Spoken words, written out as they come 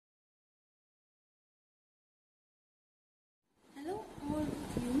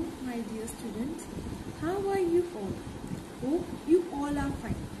my dear students. How are you all? Hope you all are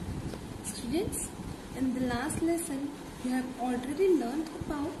fine. Students, in the last lesson, you have already learned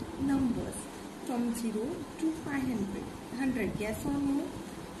about numbers from 0 to 500. Yes or no?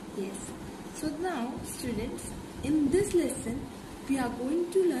 Yes. So now, students, in this lesson, we are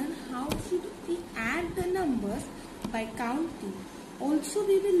going to learn how should we add the numbers by counting. Also,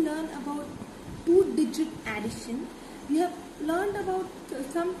 we will learn about two-digit addition. We have learned about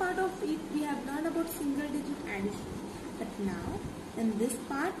some part of it. We have learned about single-digit addition. But now, in this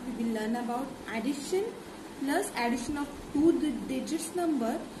part, we will learn about addition plus addition of two digits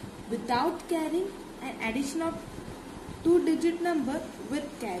number without carrying and addition of two-digit number with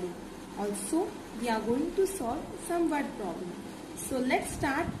carrying. Also, we are going to solve some word problem. So let's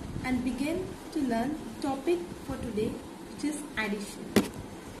start and begin to learn topic for today, which is addition.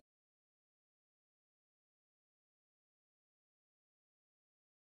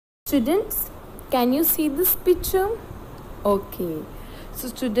 Students, can you see this picture? Okay. So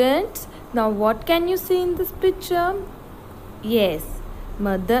students, now what can you see in this picture? Yes,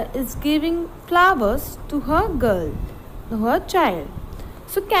 mother is giving flowers to her girl, her child.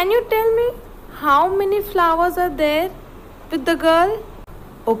 So can you tell me how many flowers are there with the girl?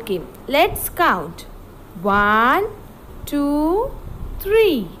 Okay, let's count. 1, 2,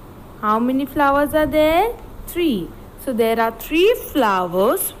 3. How many flowers are there? 3. So there are 3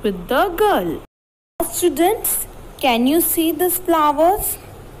 flowers with the girl. Students, can you see these flowers?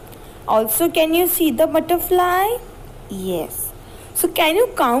 Also, can you see the butterfly? Yes. So can you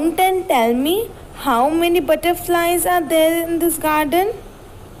count and tell me how many butterflies are there in this garden?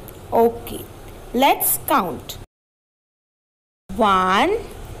 Okay, let's count. 1,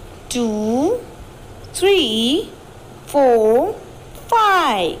 2, 3, 4,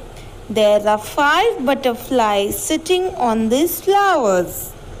 5. There are 5 butterflies sitting on these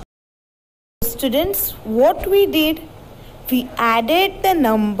flowers. Students, what we did? We added the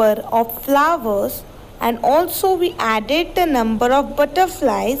number of flowers and also we added the number of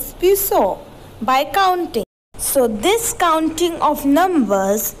butterflies we saw by counting. So this counting of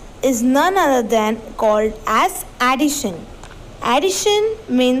numbers is none other than called as addition. Addition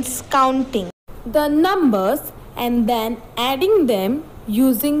means counting the numbers and then adding them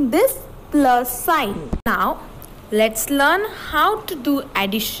using this plus sign. Now let's learn how to do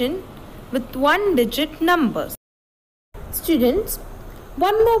addition with one-digit numbers. Students,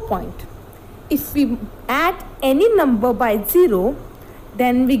 one more point. If we add any number by 0,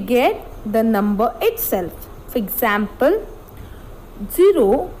 then we get the number itself. For example,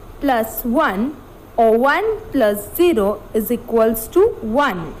 0 plus 1 or 1 plus 0 is equals to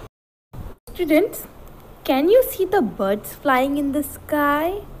 1. Students, can you see the birds flying in the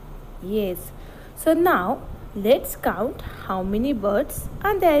sky? Yes. So now let's count how many birds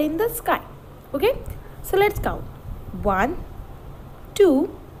are there in the sky. Okay? So let's count. 1,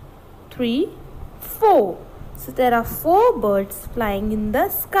 2, 3, 4. So there are 4 birds flying in the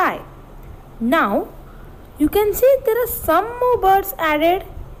sky. Now you can see there are some more birds added.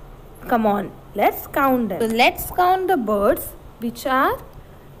 Come on, let's count them. So let's count the birds which are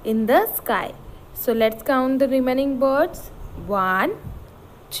in the sky. So let's count the remaining birds. 1,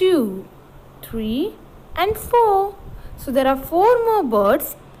 2, 3 and 4. So there are 4 more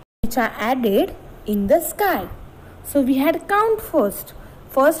birds which are added in the sky. So we had count first.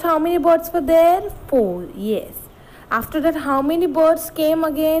 First, how many birds were there? 4. Yes. After that, how many birds came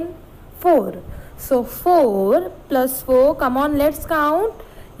again? 4. So 4 plus 4. Come on, let's count.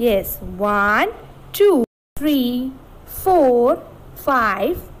 Yes. 1, 2, 3, 4,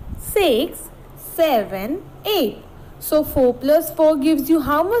 5, 6, 7, 8. So 4 plus 4 gives you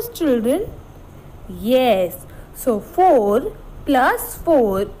how much, children? Yes. So 4 plus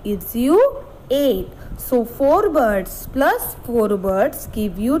 4 gives you 8. So 4 birds plus 4 birds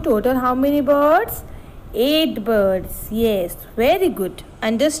give you total how many birds? 8 birds. Yes, very good.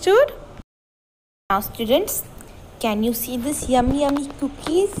 Understood? Now students, can you see this yummy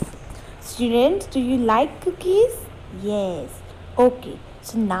cookies? Students, do you like cookies? Yes. Okay,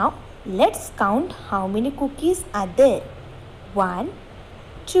 so now let's count how many cookies are there. 1,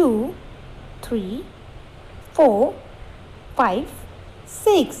 2, 3, 4, 5,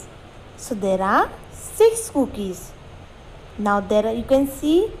 6. So there are 6 cookies. Now you can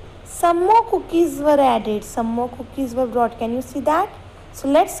see some more cookies were added. Some more cookies were brought. Can you see that? So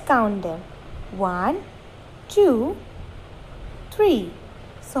let's count them. 1, 2, 3.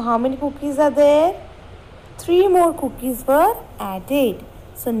 So how many cookies are there? 3 more cookies were added.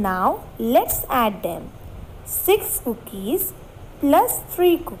 So now let's add them. 6 cookies plus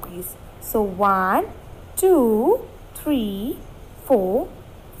 3 cookies. So 1, 2, 3, 4,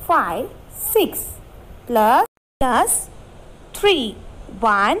 5, 6 plus 3.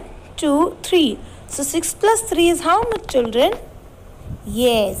 1, 2, 3. So 6 plus 3 is how much, children?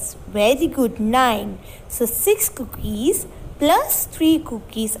 Yes, very good, 9. So 6 cookies plus 3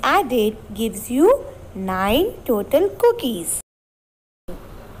 cookies added gives you 9 total cookies.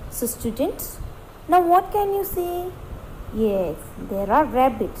 So students, now what can you say? Yes, there are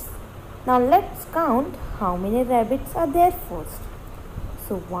rabbits. Now let's count how many rabbits are there first.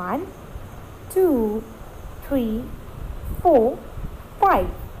 So 1, 2, 3, 4, 5.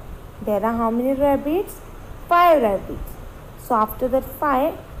 There are how many rabbits? 5 rabbits. So after that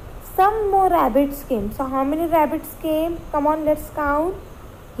 5, some more rabbits came. So how many rabbits came? Come on, let's count.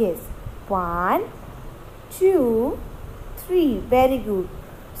 Yes, 1, 2, 3. Very good.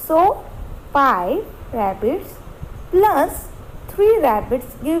 So 5 rabbits plus 3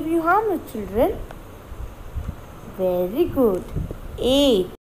 rabbits give you how many, children? Very good, 8.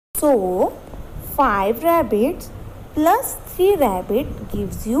 So 5 rabbits plus 3 rabbits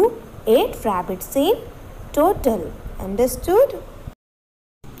gives you 8 rabbits in total. Understood?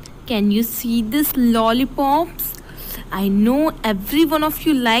 Can you see this lollipops? I know every one of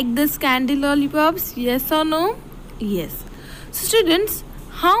you like this candy lollipops. Yes or no? Yes. So students,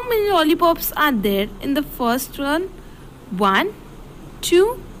 how many lollipops are there in the first one? 1,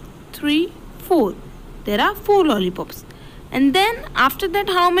 2, 3, 4. There are 4 lollipops. And then after that,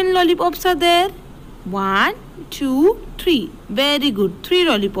 how many lollipops are there? 1, 2, 3. Very good. 3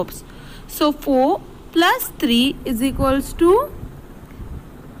 lollipops. So 4 plus 3 is equals to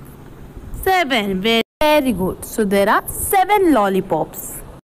 7. Very good. So there are 7 lollipops.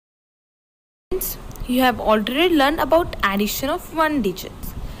 You have already learned about addition of 1 digit.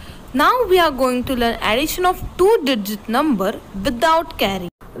 Now we are going to learn addition of 2-digit number without carrying.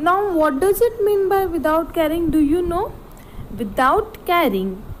 Now what does it mean by without carrying? Do you know? Without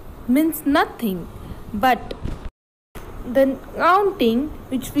carrying means nothing but the counting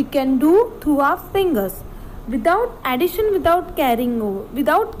which we can do through our fingers. Without addition, without carrying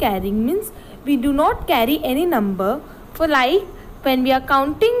means we do not carry any number. For like when we are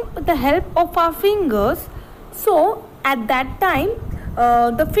counting with the help of our fingers, so at that time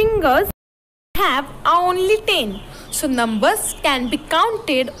the fingers have only 10. So numbers can be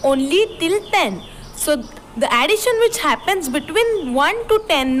counted only till 10. So the addition which happens between 1 to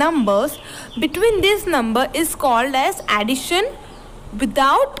 10 numbers, between this number is called as addition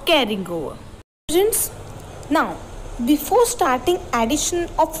without carrying over. Students, now before starting addition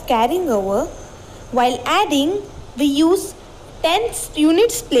of carrying over, while adding we use tens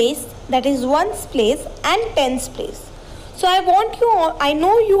units place, that is ones place and tens place. So I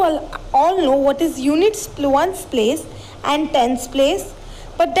know you all know what is units ones place and tens place.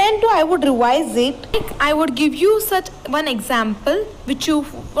 But then too I would revise it. I would give you such one example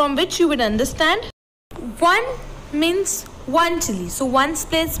from which you would understand. 1 means 1 chili. So ones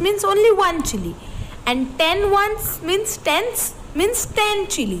place means only 1 chili. And 10 ones means 10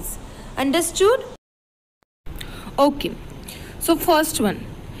 chilies. Understood? Okay. So first one.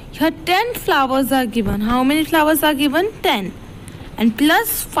 Here 10 flowers are given. How many flowers are given? 10. And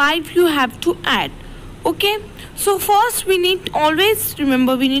plus 5 you have to add. Okay. So first we need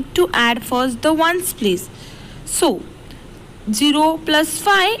to add first the ones place. So 0 plus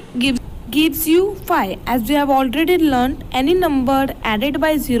 5 gives you 5. As we have already learned, any number added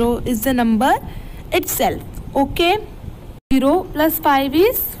by 0 is the number itself. Okay. 0 plus 5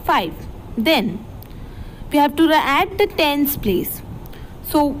 is 5. Then we have to add the tens place.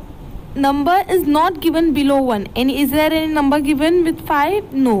 So number is not given below 1. Is there any number given with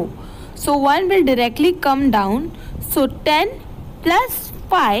 5? No. So 1 will directly come down. So 10 plus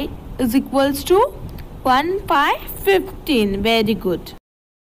 5 is equals to 1, 5, 15. Very good.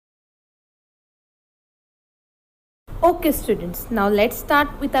 Okay students, now let's start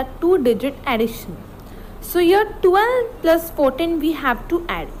with our 2-digit addition. So here 12 plus 14 we have to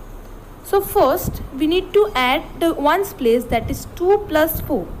add. So first we need to add the ones place, that is 2 plus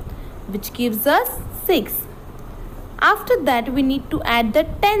 4, which gives us 6. After that we need to add the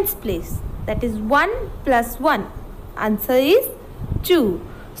tens place, that is 1 plus 1. Answer is 2.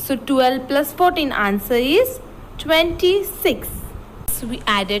 So 12 plus 14, answer is 26. So we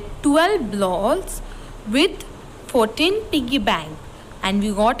added 12 balls with 14 piggy bank and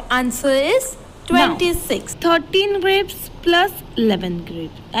we got answer is 26. Now, 13 grapes plus 11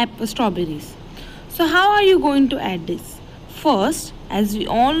 strawberries. So how are you going to add this? First, as we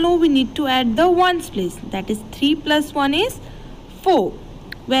all know, we need to add the ones place, that is 3 plus 1 is 4.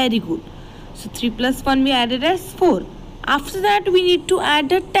 Very good. So 3 plus 1 we added as 4. After that we need to add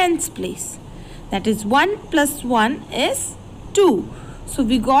the tens place, that is 1 plus 1 is 2. So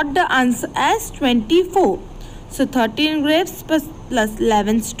we got the answer as 24. So 13 grapes plus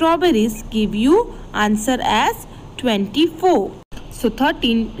 11 strawberries give you answer as 24. So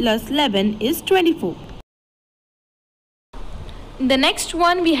 13 plus 11 is 24. In the next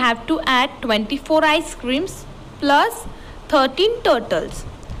one we have to add 24 ice creams plus 13 turtles.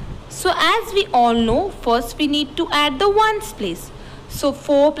 So as we all know, first we need to add the ones place. So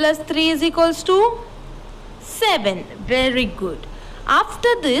 4 plus 3 is equals to 7. Very good. After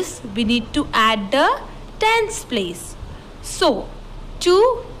this we need to add the tens place. So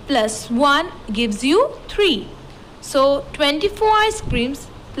 2 plus 1 gives you 3. So 24 ice creams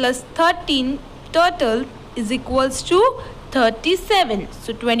plus 13 turtle is equals to 37.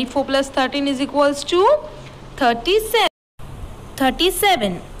 So 24 plus 13 is equals to 37.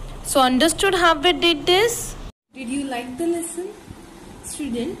 37. So understood how we did this? Did you like the lesson?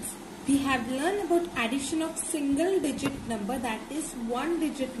 Students, we have learned about addition of single digit number, that is one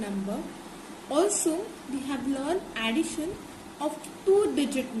digit number. Also, we have learned addition of two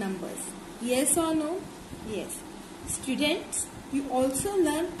digit numbers. Yes or no? Yes. Students, we also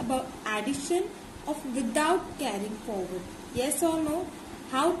learned about addition of without carrying forward. Yes or no?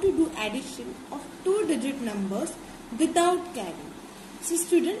 How to do addition of two digit numbers without carrying. So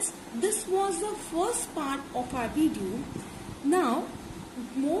students, this was the first part of our video. Now,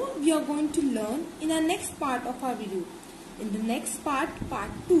 more we are going to learn in our next part of our video. In the next part,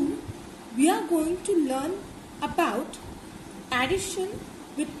 part 2, we are going to learn about addition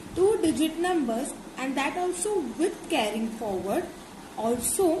with two digit numbers, and that also with carrying forward.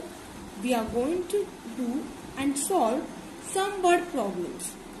 Also, we are going to do and solve some word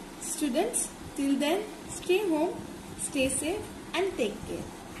problems. Students, till then, stay home, stay safe and take care.